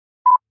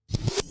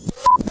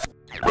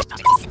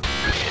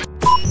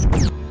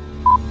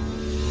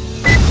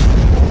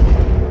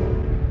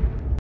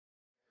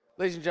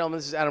Ladies and gentlemen,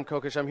 this is Adam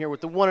Kokish. I'm here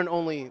with the one and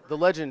only, the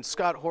legend,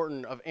 Scott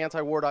Horton of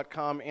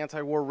antiwar.com,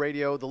 Anti-War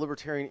Radio, the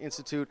Libertarian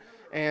Institute,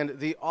 and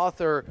the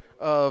author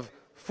of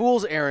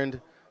Fool's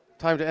Errand,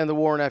 Time to End the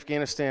War in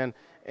Afghanistan.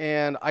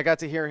 And I got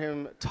to hear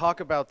him talk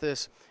about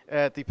this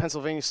at the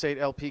Pennsylvania State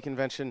LP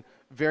Convention.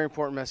 Very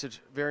important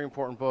message, very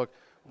important book.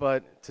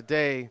 But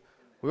today,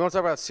 we want to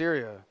talk about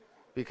Syria,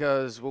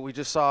 because what we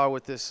just saw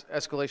with this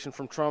escalation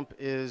from Trump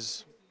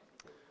is,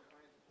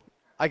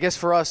 I guess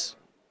for us,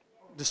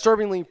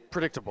 disturbingly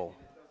predictable.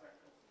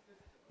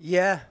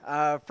 Yeah,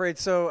 afraid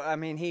so. I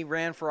mean, he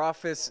ran for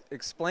office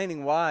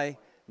explaining why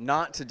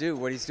not to do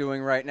what he's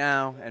doing right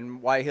now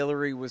and why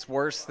Hillary was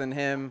worse than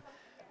him,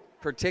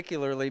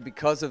 particularly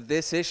because of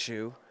this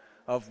issue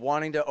of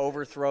wanting to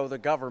overthrow the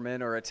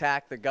government or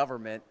attack the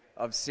government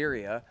of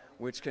Syria,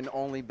 which can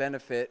only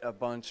benefit a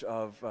bunch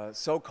of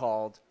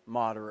so-called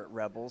moderate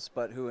rebels,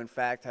 but who in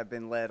fact have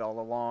been led all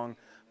along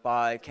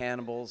by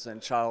cannibals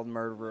and child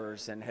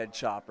murderers and head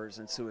choppers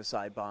and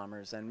suicide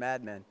bombers and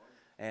madmen.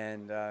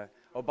 And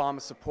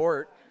Obama's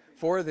support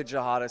for the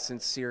jihadists in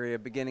Syria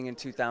beginning in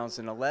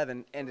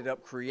 2011 ended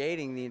up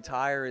creating the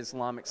entire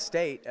Islamic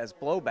State as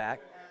blowback,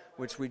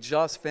 which we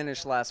just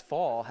finished last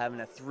fall,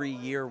 having a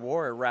 3-year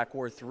war, Iraq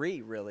War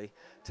III, really,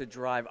 to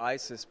drive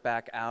ISIS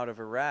back out of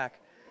Iraq.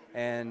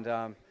 And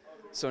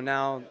so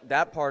now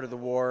that part of the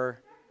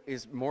war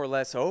is more or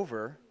less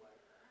over.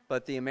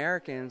 But the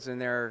Americans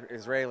and their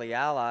Israeli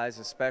allies,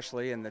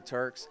 especially, and the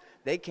Turks,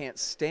 they can't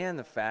stand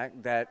the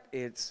fact that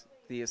it's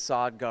the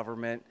Assad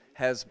government,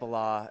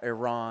 Hezbollah,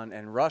 Iran,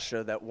 and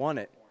Russia that won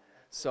it.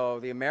 So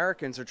the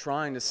Americans are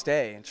trying to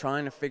stay and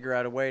trying to figure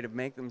out a way to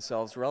make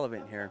themselves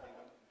relevant here.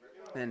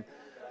 And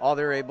all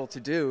they're able to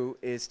do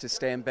is to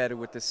stay embedded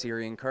with the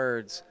Syrian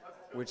Kurds,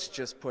 which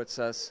just puts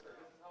us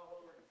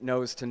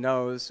nose to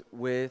nose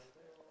with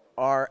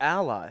our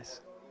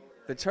allies,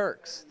 the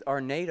Turks, our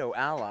NATO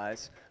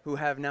allies, who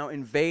have now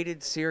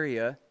invaded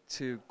Syria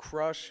to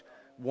crush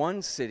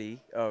one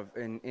city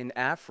in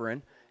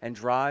Afrin and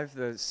drive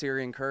the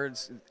Syrian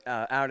Kurds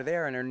out of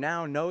there, and are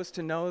now nose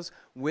to nose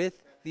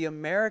with the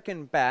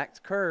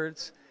American-backed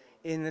Kurds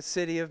in the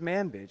city of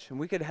Manbij. And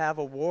we could have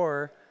a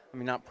war, I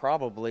mean, not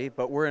probably,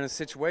 but we're in a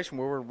situation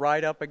where we're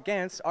right up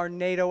against our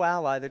NATO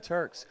ally, the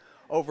Turks,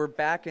 over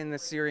back in the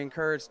Syrian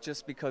Kurds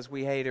just because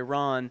we hate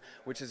Iran,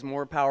 which is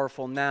more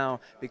powerful now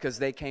because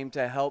they came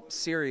to help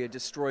Syria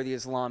destroy the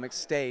Islamic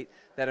State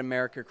that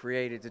America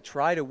created to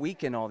try to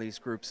weaken all these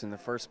groups in the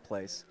first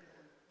place.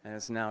 And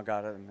it's now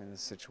got them in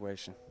this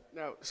situation.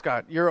 Now,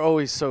 Scott, you're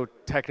always so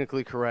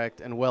technically correct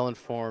and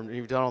well-informed, and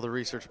you've done all the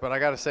research, but I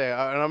got to say,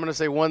 and I'm going to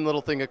say one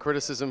little thing of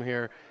criticism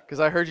here, because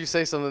I heard you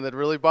say something that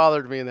really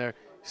bothered me in there.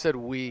 You said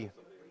we.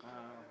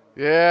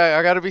 Yeah,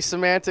 I got to be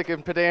semantic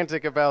and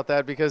pedantic about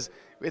that, because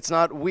it's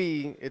not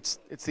we, it's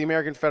the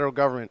American federal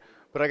government.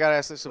 But I got to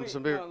ask this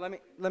some bigger. No,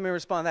 let me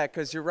respond to that,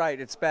 because you're right.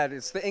 It's bad.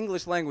 It's the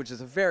English language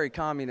is a very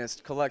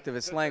communist,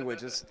 collectivist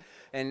language,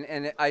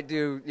 and I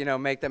do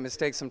make that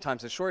mistake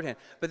sometimes as shorthand.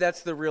 But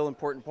that's the real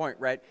important point,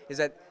 right? Is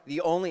that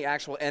the only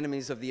actual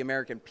enemies of the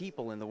American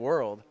people in the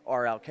world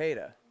are Al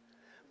Qaeda,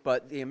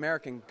 but the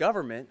American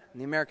government,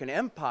 and the American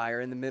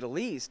empire in the Middle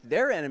East,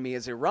 their enemy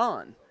is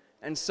Iran.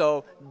 And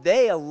so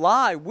they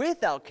ally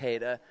with Al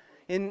Qaeda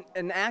in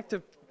an act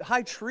of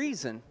high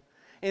treason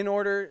in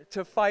order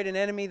to fight an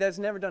enemy that's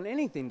never done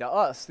anything to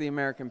us, the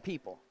American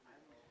people.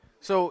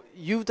 So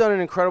you've done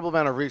an incredible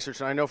amount of research,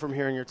 and I know from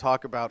hearing your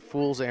talk about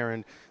Fool's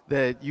Errand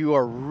that you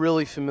are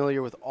really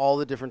familiar with all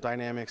the different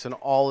dynamics and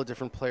all the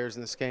different players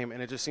in this game.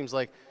 And it just seems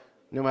like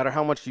no matter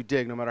how much you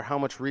dig, no matter how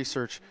much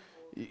research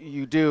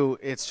you do,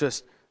 it's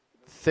just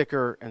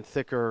thicker and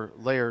thicker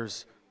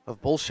layers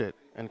of bullshit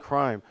and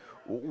crime.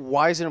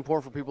 Why is it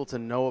important for people to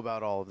know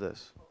about all of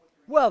this?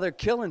 Well, they're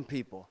killing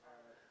people.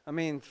 I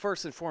mean,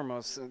 first and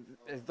foremost,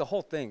 the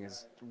whole thing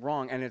is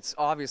wrong, and it's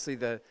obviously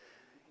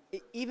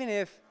even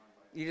if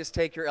you just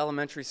take your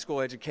elementary school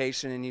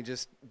education and you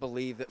just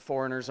believe that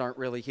foreigners aren't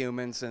really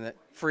humans and that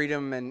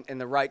freedom and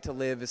the right to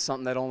live is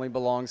something that only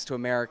belongs to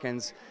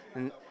Americans,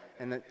 and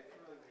that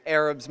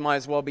Arabs might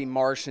as well be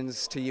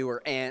Martians to you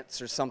or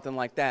ants or something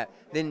like that,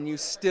 then you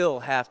still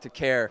have to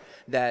care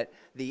that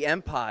the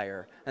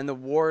empire and the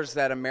wars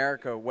that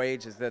America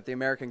wages, that the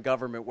American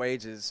government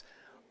wages,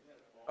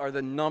 are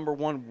the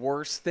 #1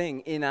 worst thing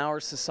in our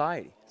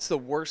society. It's the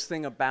worst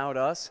thing about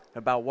us,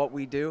 about what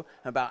we do,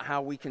 about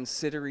how we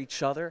consider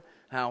each other,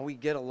 how we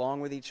get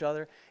along with each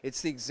other. It's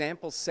the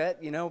example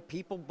set,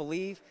 people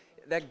believe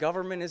that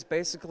government is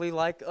basically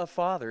like a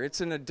father.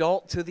 It's an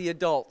adult to the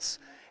adults.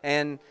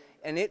 And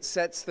it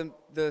sets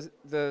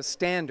the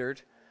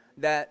standard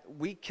that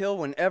we kill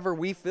whenever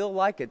we feel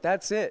like it.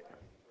 That's it.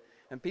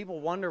 And people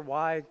wonder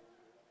why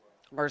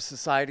our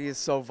society is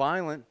so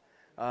violent.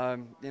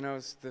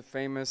 It's the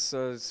famous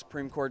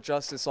Supreme Court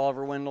Justice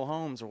Oliver Wendell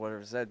Holmes or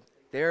whatever said,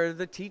 they're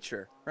the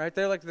teacher, right?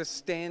 They're like the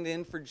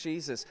stand-in for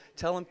Jesus,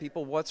 telling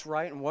people what's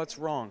right and what's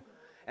wrong.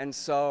 And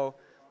so,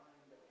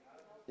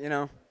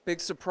 big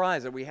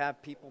surprise that we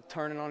have people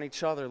turning on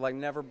each other like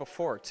never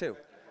before, too.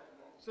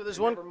 So there's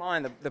Never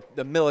mind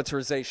the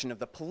militarization of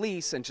the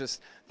police and just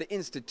the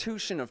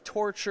institution of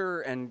torture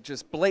and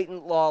just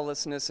blatant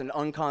lawlessness and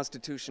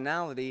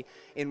unconstitutionality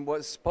in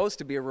what's supposed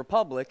to be a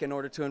republic in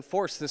order to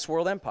enforce this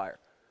world empire.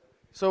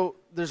 So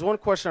there's one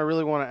question I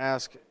really want to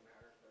ask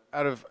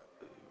out of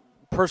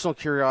personal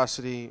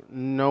curiosity,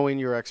 knowing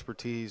your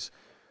expertise.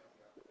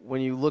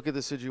 When you look at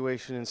the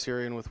situation in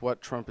Syria and with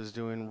what Trump is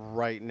doing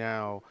right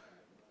now,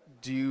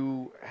 do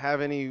you have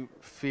any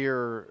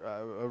fear,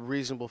 a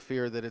reasonable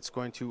fear, that it's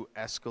going to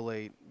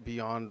escalate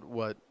beyond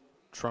what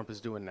Trump is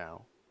doing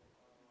now?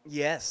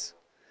 Yes.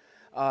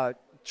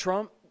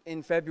 Trump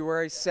in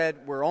February said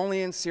we're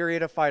only in Syria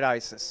to fight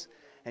ISIS.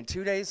 And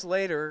 2 days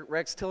later,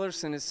 Rex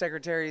Tillerson, his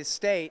Secretary of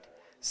State,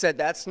 said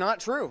that's not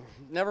true.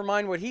 Never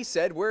mind what he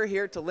said. We're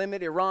here to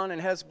limit Iran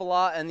and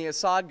Hezbollah and the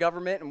Assad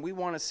government, and we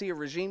want to see a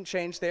regime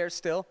change there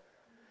still.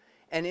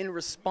 And in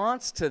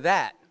response to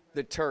that,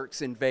 the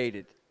Turks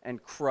invaded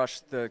and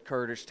crushed the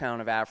Kurdish town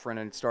of Afrin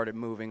and started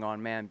moving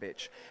on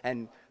Manbij.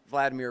 And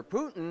Vladimir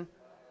Putin,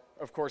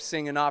 of course,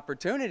 seeing an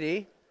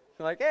opportunity,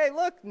 like, hey,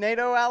 look,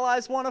 NATO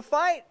allies want to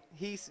fight.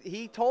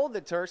 He told the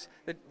Turks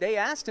that they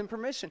asked him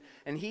permission,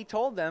 and he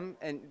told them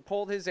and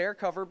pulled his air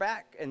cover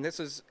back. And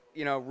this is,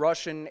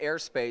 Russian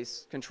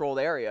airspace controlled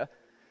area,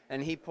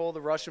 and he pulled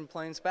the Russian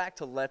planes back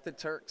to let the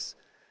Turks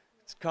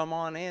come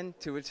on in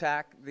to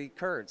attack the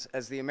Kurds,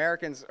 as the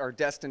Americans are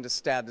destined to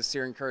stab the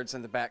Syrian Kurds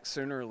in the back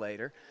sooner or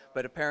later,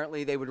 but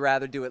apparently they would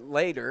rather do it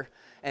later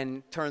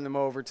and turn them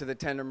over to the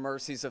tender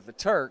mercies of the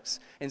Turks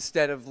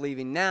instead of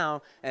leaving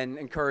now and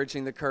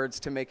encouraging the Kurds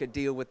to make a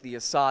deal with the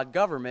Assad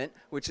government,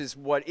 which is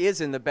what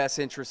is in the best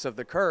interests of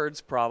the Kurds,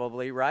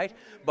 probably, right?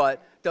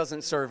 But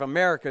doesn't serve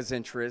America's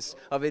interests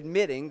of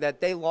admitting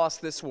that they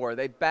lost this war.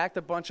 They backed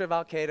a bunch of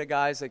al-Qaeda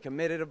guys, they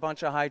committed a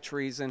bunch of high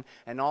treason,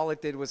 and all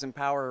it did was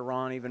empower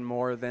Iran even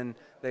more than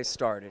they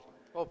started.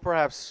 Well,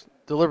 perhaps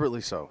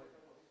deliberately so.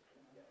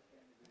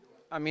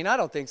 I mean, I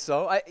don't think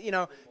so.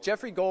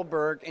 Jeffrey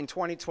Goldberg in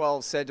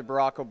 2012 said to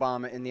Barack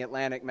Obama in the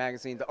Atlantic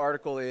magazine, the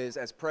article is,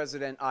 "As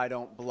president, I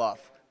don't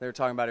bluff." They were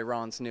talking about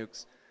Iran's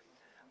nukes.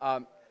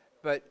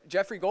 But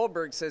Jeffrey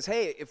Goldberg says,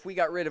 hey, if we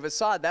got rid of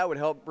Assad, that would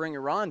help bring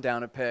Iran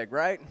down a peg,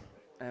 right?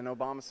 And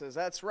Obama says,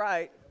 that's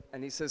right.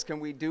 And he says,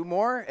 can we do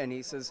more? And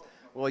he says,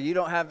 well, you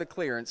don't have the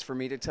clearance for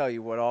me to tell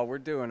you what all we're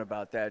doing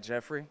about that,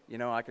 Jeffrey.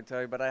 I could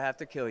tell you, but I have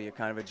to kill you,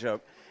 kind of a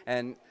joke.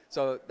 And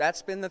so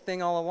that's been the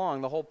thing all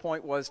along. The whole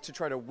point was to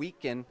try to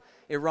weaken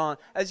Iran.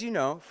 As you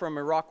know, from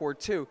Iraq War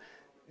II,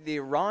 the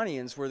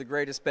Iranians were the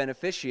greatest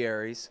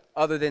beneficiaries,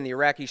 other than the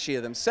Iraqi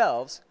Shia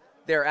themselves.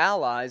 Their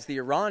allies, the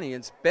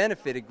Iranians,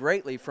 benefited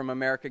greatly from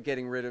America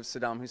getting rid of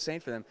Saddam Hussein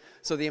for them.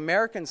 So the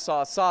Americans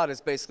saw Assad as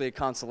basically a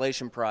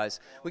consolation prize.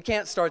 We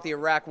can't start the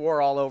Iraq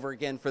War all over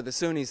again for the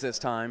Sunnis this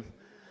time,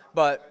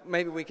 but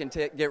maybe we can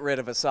get rid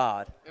of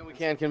Assad. And we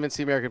can convince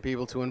the American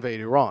people to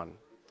invade Iran.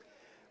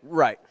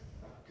 Right.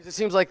 Because it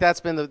seems like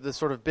that's been the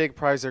sort of big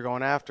prize they're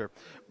going after.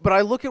 But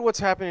I look at what's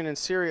happening in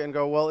Syria and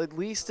go, well, at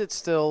least it's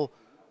still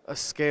a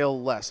scale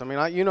less. I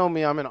mean, you know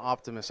me, I'm an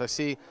optimist. I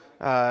see,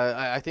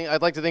 I'd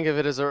like to think of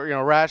it as a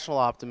rational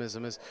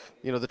optimism, as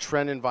the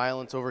trend in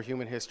violence over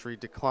human history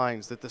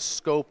declines, that the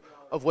scope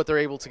of what they're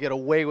able to get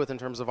away with in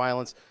terms of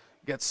violence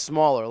gets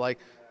smaller. Like,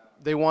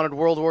 they wanted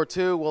World War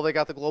II, well, they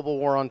got the global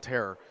war on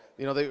terror.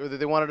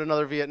 They wanted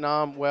another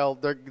Vietnam, well,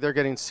 they're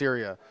getting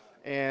Syria.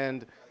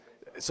 And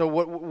so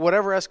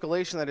whatever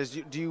escalation that is,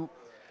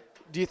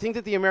 do you think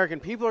that the American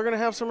people are going to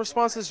have some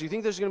responses? Do you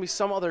think there's going to be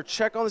some other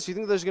check on this? Do you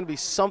think there's going to be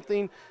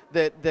something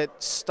that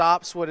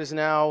stops what is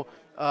now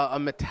a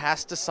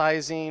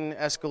metastasizing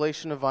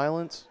escalation of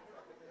violence?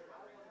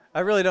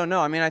 I really don't know.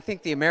 I mean, I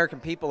think the American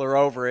people are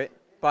over it.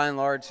 By and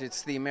large,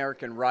 it's the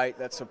American right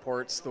that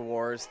supports the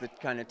wars, the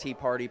kind of Tea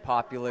Party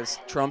populist,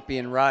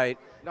 Trumpian right.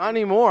 Not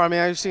anymore. I mean,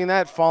 I've seen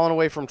that falling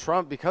away from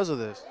Trump because of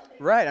this.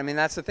 Right. I mean,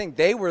 that's the thing.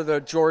 They were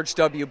the George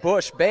W.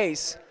 Bush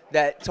base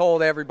that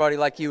told everybody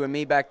like you and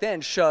me back then,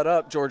 shut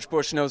up, George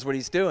Bush knows what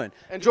he's doing.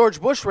 And George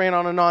Bush ran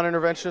on a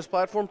non-interventionist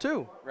platform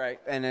too. Right,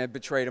 and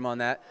betrayed him on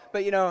that.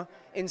 But,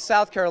 in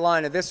South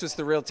Carolina, this was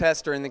the real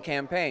tester in the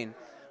campaign,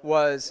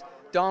 was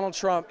Donald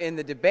Trump in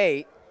the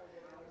debate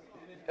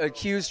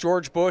accused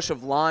George Bush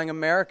of lying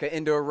America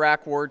into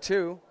Iraq War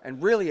II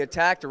and really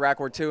attacked Iraq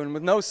War II, and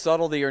with no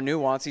subtlety or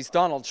nuance. He's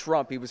Donald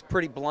Trump. He was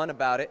pretty blunt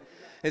about it.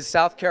 Is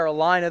South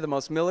Carolina the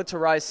most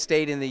militarized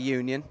state in the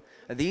Union?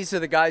 These are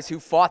the guys who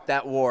fought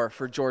that war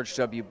for George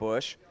W.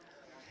 Bush.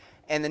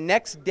 And the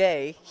next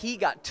day, he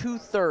got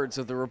 2/3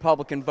 of the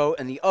Republican vote,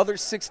 and the other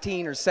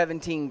 16 or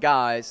 17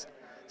 guys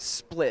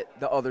split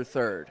the other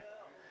third.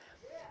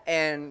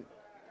 And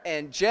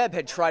Jeb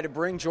had tried to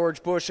bring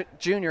George Bush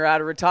Jr.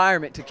 out of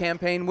retirement to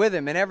campaign with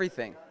him and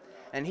everything.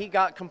 And he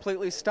got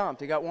completely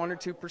stumped. He got 1 or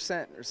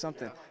 2% or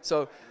something.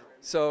 So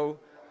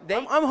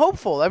I'm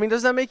hopeful. I mean,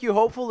 does that make you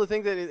hopeful to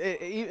think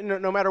that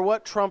no matter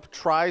what Trump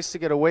tries to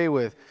get away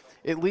with,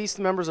 at least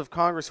members of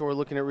Congress who are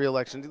looking at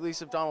re-election, at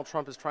least if Donald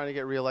Trump is trying to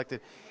get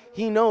reelected,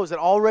 he knows that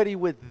already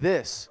with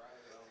this,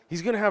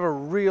 he's going to have a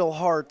real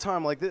hard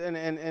time. Like, and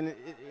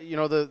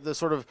the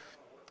sort of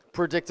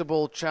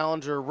predictable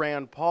challenger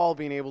Rand Paul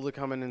being able to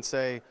come in and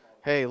say,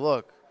 hey,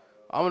 look,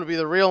 I'm going to be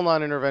the real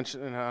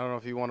non-intervention, and I don't know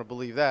if you want to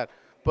believe that,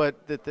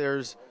 but that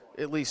there's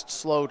at least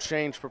slow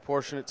change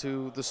proportionate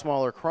to the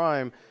smaller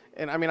crime.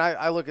 And I mean,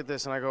 I look at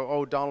this and I go,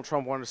 oh, Donald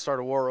Trump wanted to start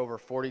a war over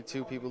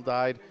 42 people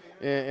died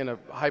in a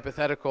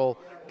hypothetical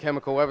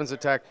chemical weapons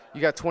attack.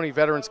 You got 20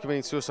 veterans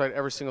committing suicide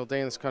every single day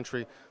in this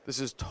country. This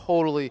is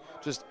totally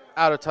just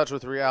out of touch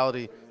with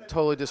reality,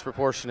 totally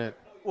disproportionate.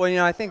 Well, you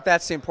know, I think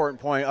that's the important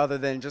point, other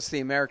than just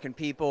the American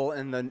people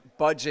and the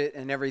budget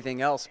and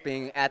everything else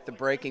being at the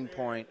breaking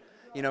point.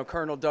 You know,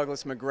 Colonel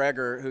Douglas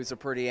McGregor, who's a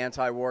pretty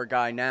anti-war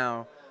guy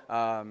now,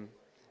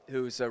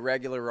 who's a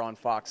regular on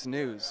Fox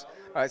News.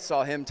 I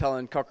saw him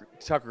telling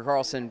Tucker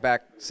Carlson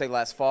back, say,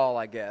 last fall,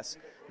 I guess,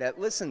 that,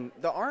 listen,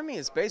 the Army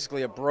is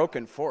basically a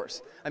broken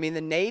force. I mean,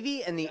 the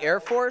Navy and the Air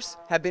Force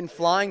have been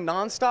flying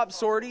nonstop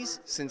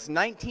sorties since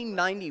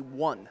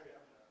 1991.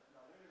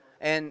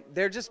 And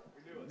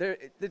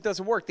it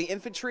doesn't work. The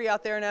infantry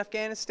out there in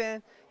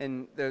Afghanistan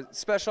and the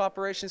Special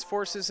Operations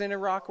Forces in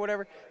Iraq,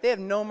 whatever, they have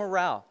no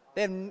morale.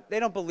 They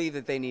don't believe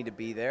that they need to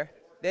be there.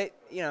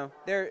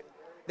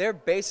 They're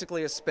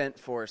basically a spent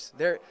force.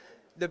 They're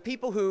the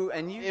people who,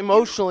 and you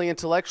emotionally,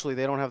 intellectually,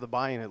 they don't have the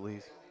buy-in at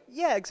least.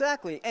 Yeah,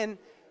 exactly. And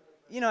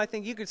you know, I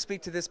think you could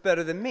speak to this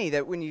better than me,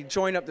 that when you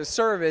join up the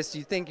service,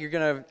 you think you're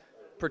going to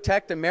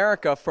protect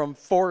America from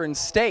foreign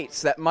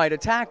states that might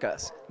attack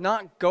us,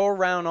 not go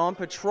around on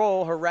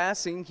patrol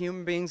harassing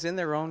human beings in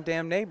their own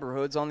damn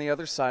neighborhoods on the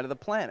other side of the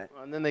planet.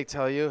 And then they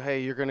tell you,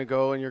 hey, you're going to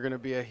go and you're going to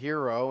be a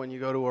hero, and you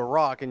go to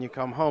Iraq and you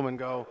come home and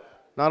go,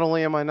 not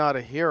only am I not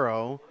a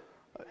hero,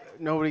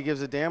 nobody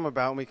gives a damn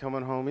about me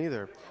coming home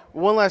either.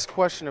 One last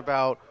question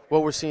about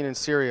what we're seeing in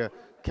Syria.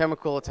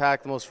 Chemical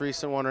attack, the most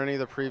recent one, or any of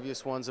the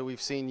previous ones that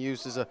we've seen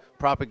used as a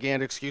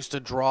propaganda excuse to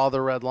draw the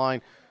red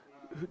line.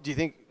 Do you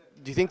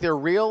think they're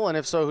real? And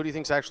if so, who do you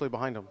think's actually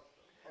behind them?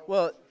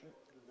 Well,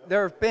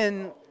 there have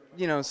been,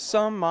 you know,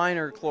 some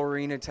minor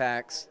chlorine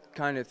attacks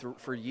kind of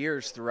for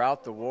years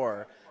throughout the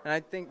war. And I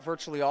think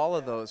virtually all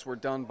of those were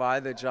done by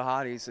the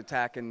jihadis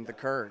attacking the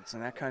Kurds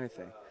and that kind of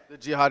thing. The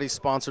jihadis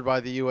sponsored by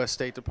the U.S.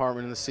 State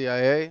Department and the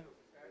CIA?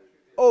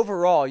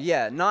 Overall,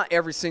 yeah. Not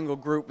every single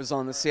group was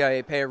on the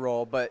CIA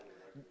payroll, but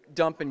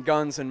dumping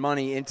guns and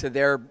money into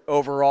their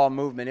overall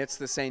movement, it's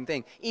the same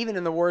thing. Even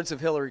in the words of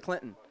Hillary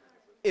Clinton,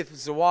 if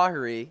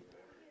Zawahiri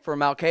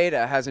from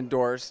Al-Qaeda has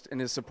endorsed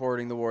and is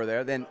supporting the war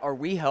there, then are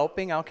we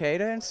helping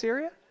Al-Qaeda in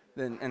Syria?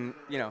 Then, and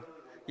you know,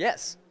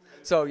 yes.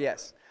 So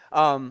yes.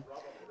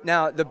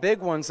 Now, the big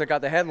ones that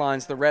got the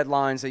headlines, the red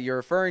lines that you're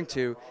referring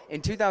to,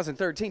 in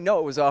 2013, no,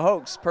 it was a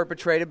hoax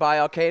perpetrated by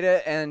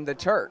Al-Qaeda and the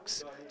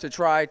Turks to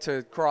try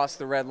to cross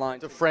the red line.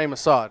 To frame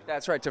Assad.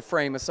 That's right, to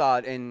frame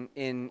Assad in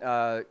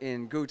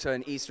Ghouta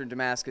in eastern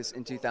Damascus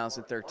in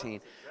 2013.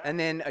 And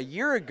then a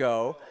year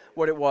ago,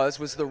 what it was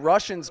the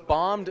Russians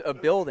bombed a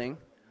building,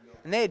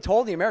 and they had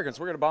told the Americans,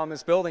 we're going to bomb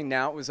this building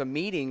now. It was a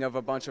meeting of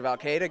a bunch of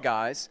Al-Qaeda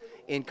guys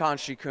in Khan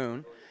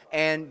Shaykhun,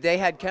 and they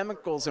had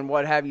chemicals and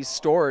what have you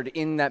stored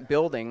in that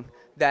building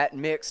that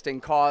mixed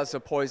and caused a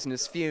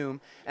poisonous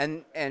fume.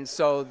 And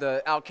so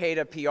the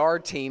Al-Qaeda PR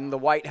team, the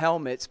White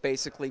Helmets,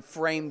 basically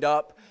framed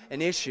up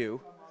an issue.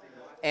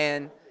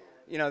 And,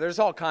 you know, there's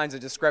all kinds of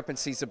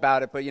discrepancies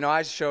about it, but, you know,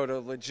 I showed a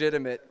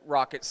legitimate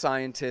rocket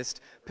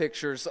scientist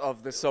pictures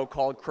of the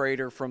so-called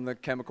crater from the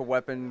chemical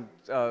weapon,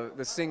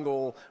 the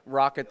single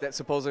rocket that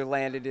supposedly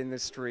landed in the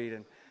street.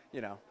 And, you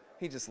know,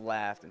 he just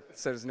laughed and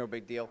said it was no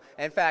big deal.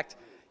 And in fact,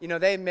 you know,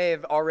 they may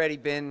have already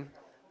been,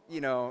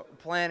 you know,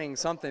 planning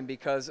something,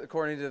 because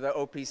according to the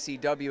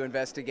OPCW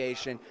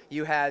investigation,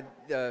 you had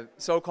the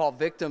so-called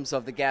victims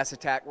of the gas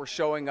attack were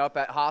showing up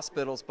at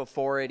hospitals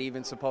before it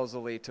even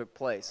supposedly took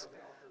place.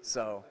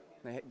 So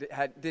they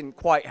didn't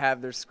quite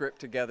have their script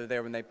together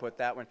there when they put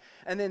that one.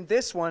 And then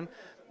this one,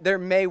 there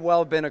may well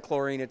have been a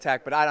chlorine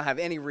attack, but I don't have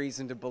any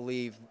reason to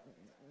believe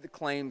the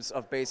claims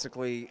of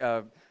basically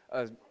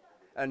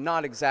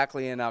not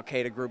exactly an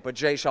Al-Qaeda group, but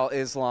Jaish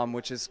al-Islam,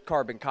 which is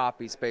carbon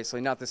copies,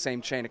 basically, not the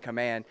same chain of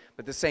command,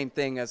 but the same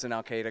thing as an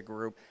Al-Qaeda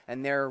group.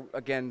 And they're,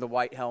 again, the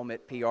White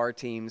Helmet PR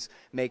teams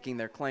making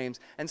their claims.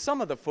 And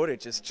some of the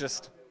footage is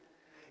just,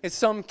 it's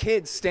some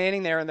kids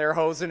standing there and they're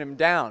hosing him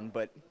down,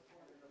 but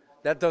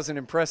that doesn't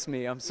impress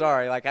me. I'm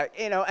sorry. Like,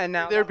 you know, and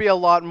now there'd be a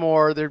lot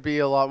more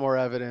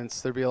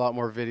evidence, there'd be a lot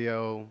more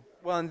video.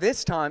 Well, and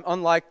this time,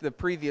 unlike the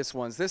previous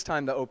ones, this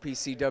time the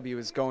OPCW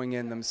is going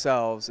in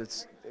themselves.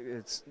 It's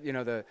you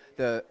know,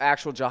 the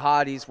actual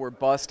jihadis were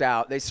bussed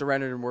out. They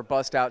surrendered and were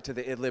bussed out to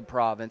the Idlib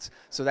province.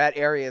 So that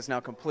area is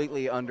now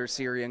completely under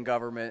Syrian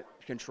government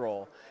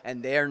control.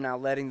 And they're now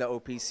letting the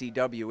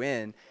OPCW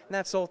in. And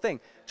that's the whole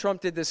thing.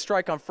 Trump did this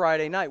strike on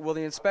Friday night. Well,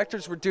 the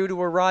inspectors were due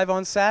to arrive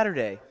on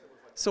Saturday.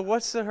 So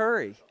what's the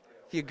hurry?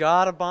 If you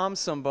got to bomb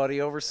somebody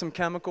over some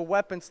chemical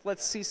weapons,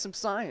 let's see some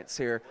science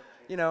here.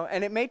 You know,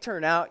 and it may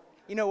turn out,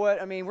 you know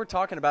what, I mean, we're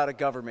talking about a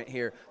government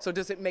here. So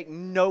does it make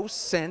no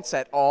sense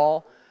at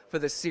all for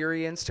the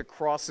Syrians to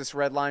cross this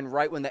red line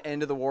right when the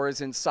end of the war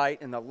is in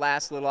sight and the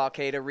last little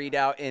Al-Qaeda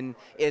redoubt in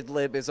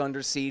Idlib is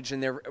under siege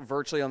and they're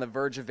virtually on the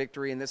verge of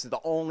victory, and this is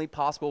the only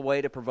possible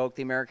way to provoke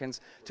the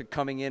Americans to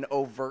coming in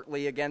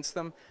overtly against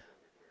them.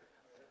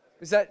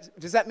 Does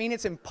that mean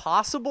it's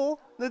impossible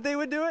that they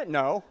would do it?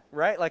 No,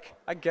 right? Like,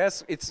 I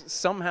guess it's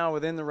somehow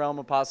within the realm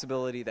of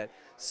possibility that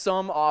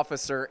some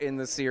officer in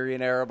the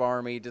Syrian Arab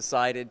army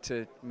decided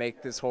to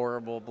make this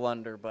horrible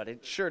blunder, but it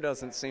sure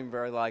doesn't seem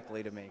very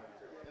likely to me.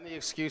 And the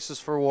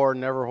excuses for war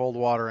never hold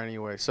water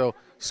anyway. So,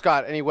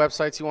 Scott, any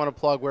websites you want to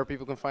plug where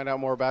people can find out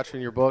more about you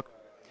and your book?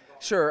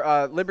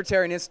 Sure.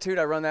 Libertarian Institute,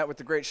 I run that with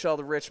the great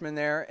Sheldon Richman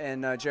there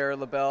and Jared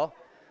LaBelle.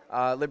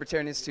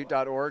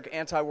 LibertarianInstitute.org.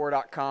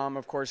 Antiwar.com,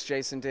 of course,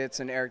 Jason Ditz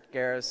and Eric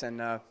Garris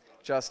and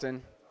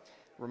Justin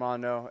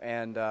Romano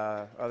and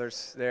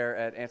others there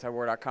at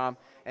antiwar.com.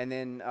 And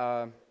then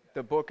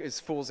the book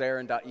is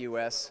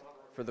foolserrand.us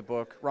for the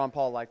book. Ron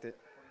Paul liked it.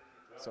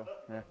 So,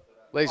 yeah.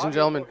 Ladies and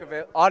gentlemen.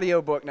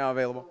 Audio book now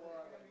available.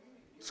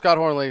 Scott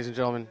Horton, ladies and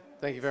gentlemen.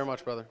 Thank you very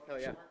much, brother.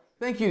 Hell yeah.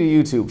 Thank you to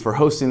YouTube for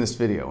hosting this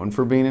video and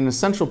for being an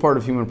essential part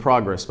of human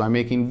progress by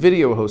making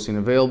video hosting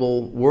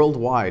available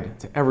worldwide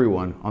to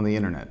everyone on the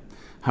internet.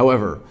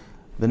 However,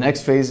 the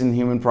next phase in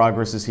human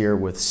progress is here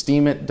with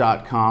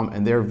Steemit.com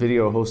and their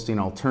video hosting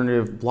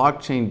alternative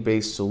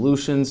blockchain-based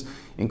solutions,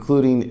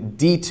 including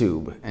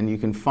DTube. And you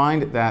can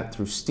find that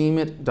through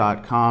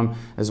Steemit.com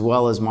as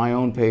well as my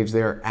own page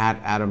there at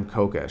Adam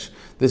Kokesh.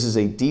 This is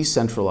a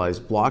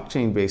decentralized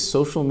blockchain-based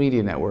social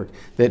media network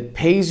that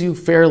pays you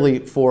fairly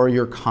for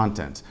your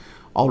content.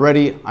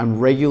 Already, I'm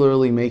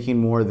regularly making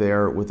more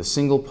there with a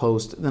single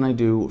post than I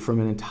do from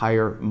an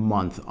entire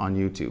month on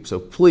YouTube. So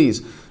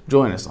please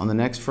join us on the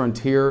next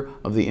frontier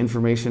of the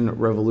information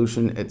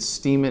revolution at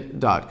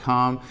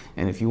Steemit.com.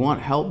 And if you want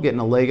help getting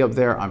a leg up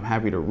there, I'm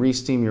happy to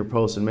re-steam your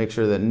posts and make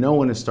sure that no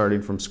one is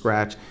starting from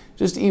scratch.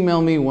 Just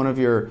email me one of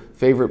your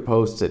favorite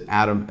posts at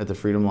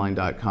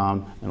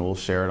adam@thefreedomline.com and we'll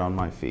share it on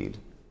my feed.